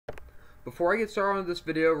Before I get started on this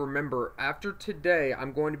video, remember, after today,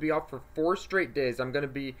 I'm going to be off for 4 straight days. I'm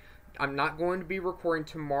not going to be recording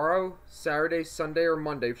tomorrow, Saturday, Sunday, or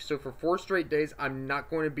Monday. So for 4 straight days, I'm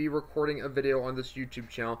not going to be recording a video on this YouTube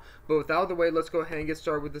channel. But with that out of the way, let's go ahead and get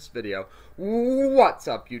started with this video. What's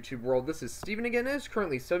up, YouTube world? This is Steven again. It is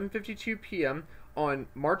currently 7:52 p.m. on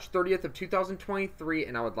March 30th of 2023,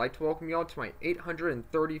 and I would like to welcome you all to my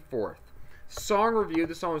 834th song review.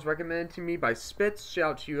 This song was recommended to me by Spitz. Shout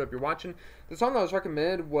out to you if you're watching. The song that was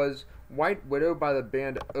recommended was White Widow by the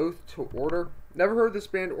band Oath to Order. Never heard this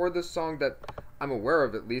band or this song that I'm aware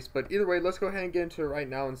of, at least, but either way, let's go ahead and get into it right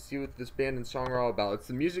now and see what this band and song are all about. It's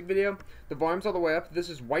the music video. The volume's all the way up. This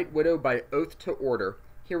is White Widow by Oath to Order.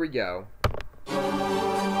 Here we go.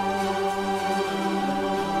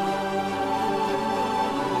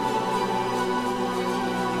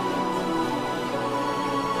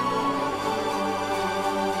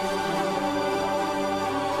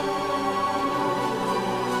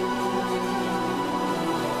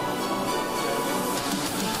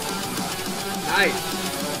 Nice.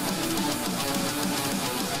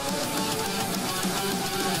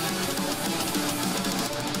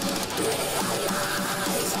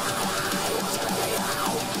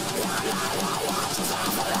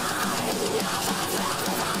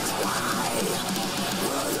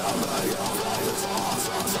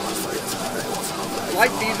 I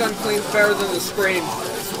like these uncleans better than the screams.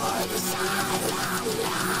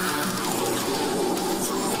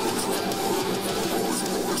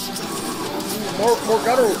 More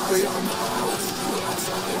gutturals, please.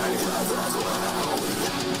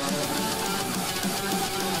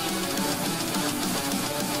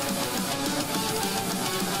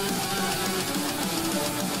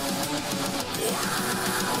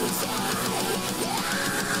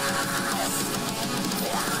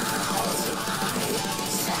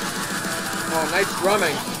 Oh, nice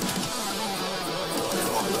drumming.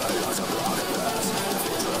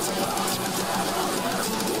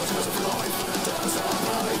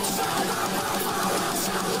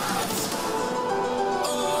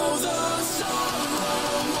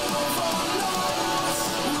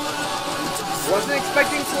 Wasn't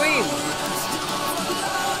expecting clean.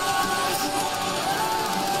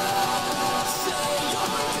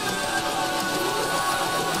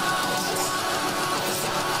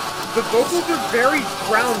 The vocals are very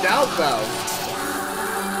drowned out, though.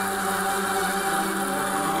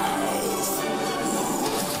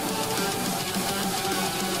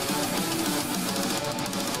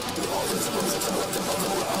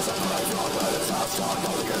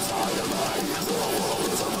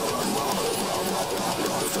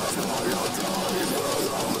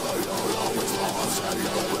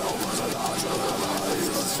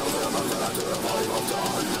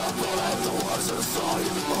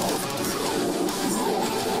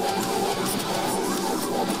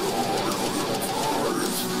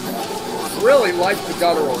 Really like the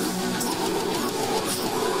gutturals.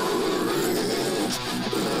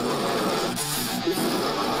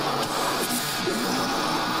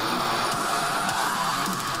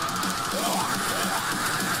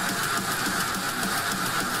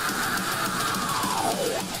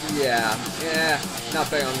 Yeah,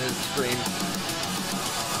 nothing on his screen.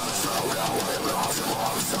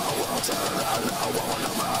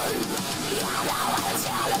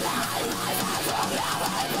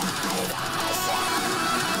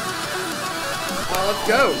 Let's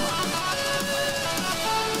go.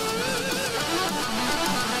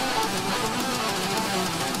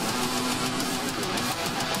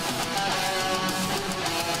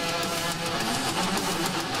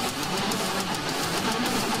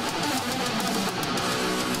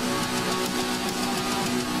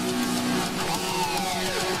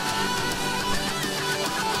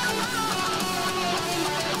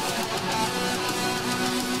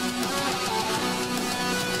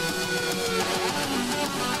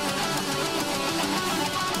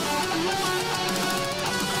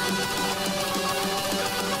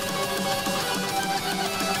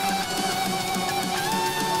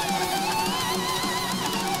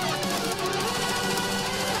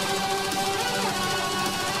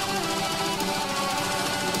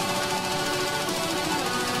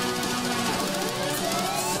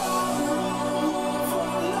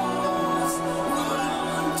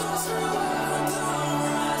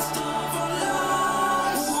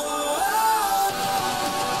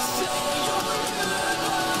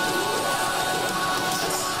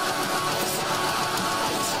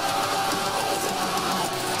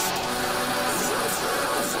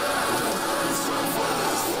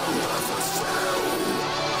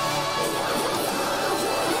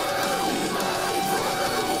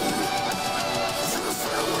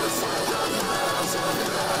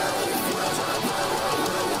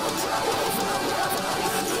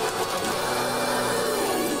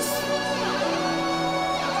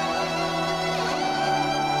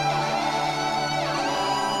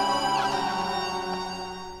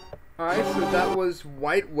 Alright, so that was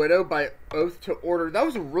White Widow by Oath to Order. That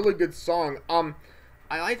was a really good song. I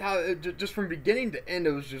liked how, just from beginning to end,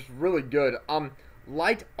 it was just really good.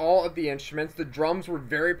 Liked all of the instruments. The drums were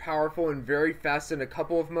very powerful and very fast in a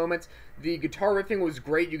couple of moments. The guitar riffing was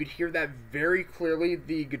great. You could hear that very clearly.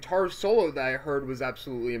 The guitar solo that I heard was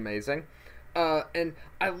absolutely amazing. And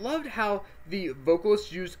I loved how the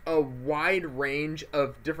vocalist used a wide range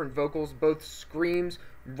of different vocals, both screams,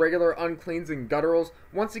 regular uncleans, and gutturals.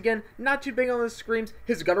 Once again, not too big on the screams.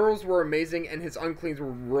 His gutturals were amazing, and his uncleans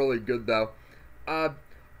were really good, though.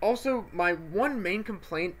 Also, my one main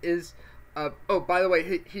complaint is... oh, by the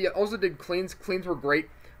way, he also did cleans. Cleans were great.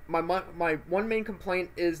 My one main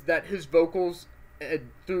complaint is that his vocals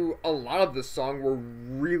through a lot of the song were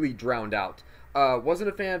really drowned out. Wasn't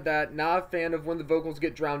a fan of that. Not a fan of when the vocals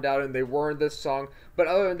get drowned out, and they were in this song. But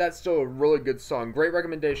other than that, still a really good song. Great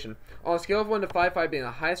recommendation. On a scale of 1 to 5, 5 being the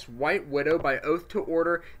highest, White Widow by Oath to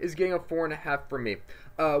Order is getting a 4.5 for me.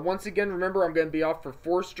 Once again, remember, I'm going to be off for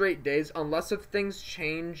 4 straight days. Unless if things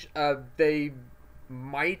change, they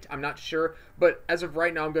might. I'm not sure. But as of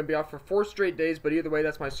right now, I'm going to be off for 4 straight days. But either way,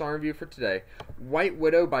 that's my song review for today. White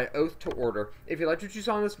Widow by Oath to Order. If you liked what you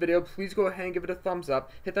saw in this video, please go ahead and give it a thumbs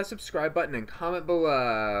up. Hit that subscribe button and comment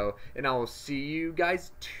below. And I will see you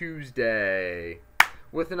guys Tuesday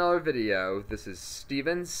with another video. This is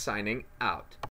Steven signing out.